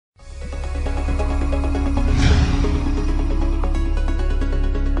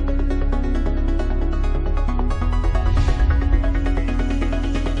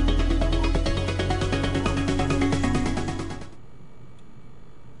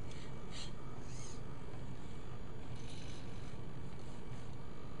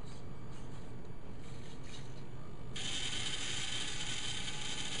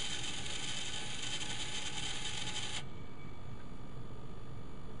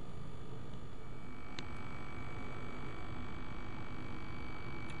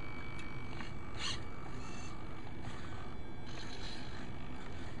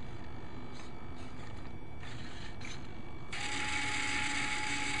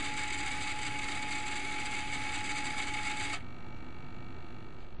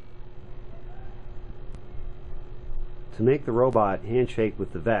To make the robot handshake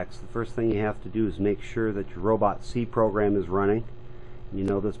with the VEX, the first thing you have to do is make sure that your robot C program is running. You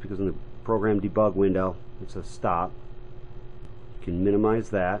know this because in the program debug window it says stop. You can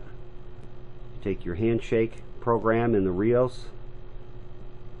minimize that. You take your handshake program in the Rios,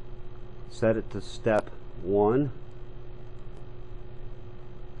 set it to step 1,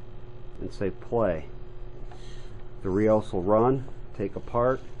 and say play. The Rios will run, take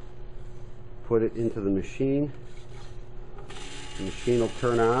apart, put it into the machine. The machine will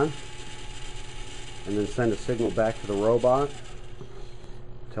turn on and then send a signal back to the robot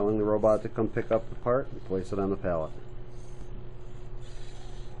telling the robot to come pick up the part and place it on the pallet.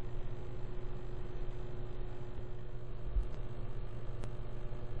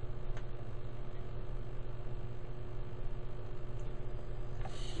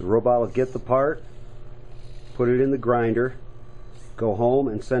 The robot will get the part, put it in the grinder, go home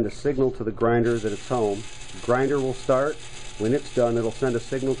and send a signal to the grinder that it's home. The grinder will start. When it's done, it'll send a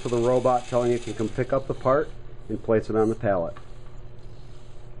signal to the robot telling it can come pick up the part and place it on the pallet.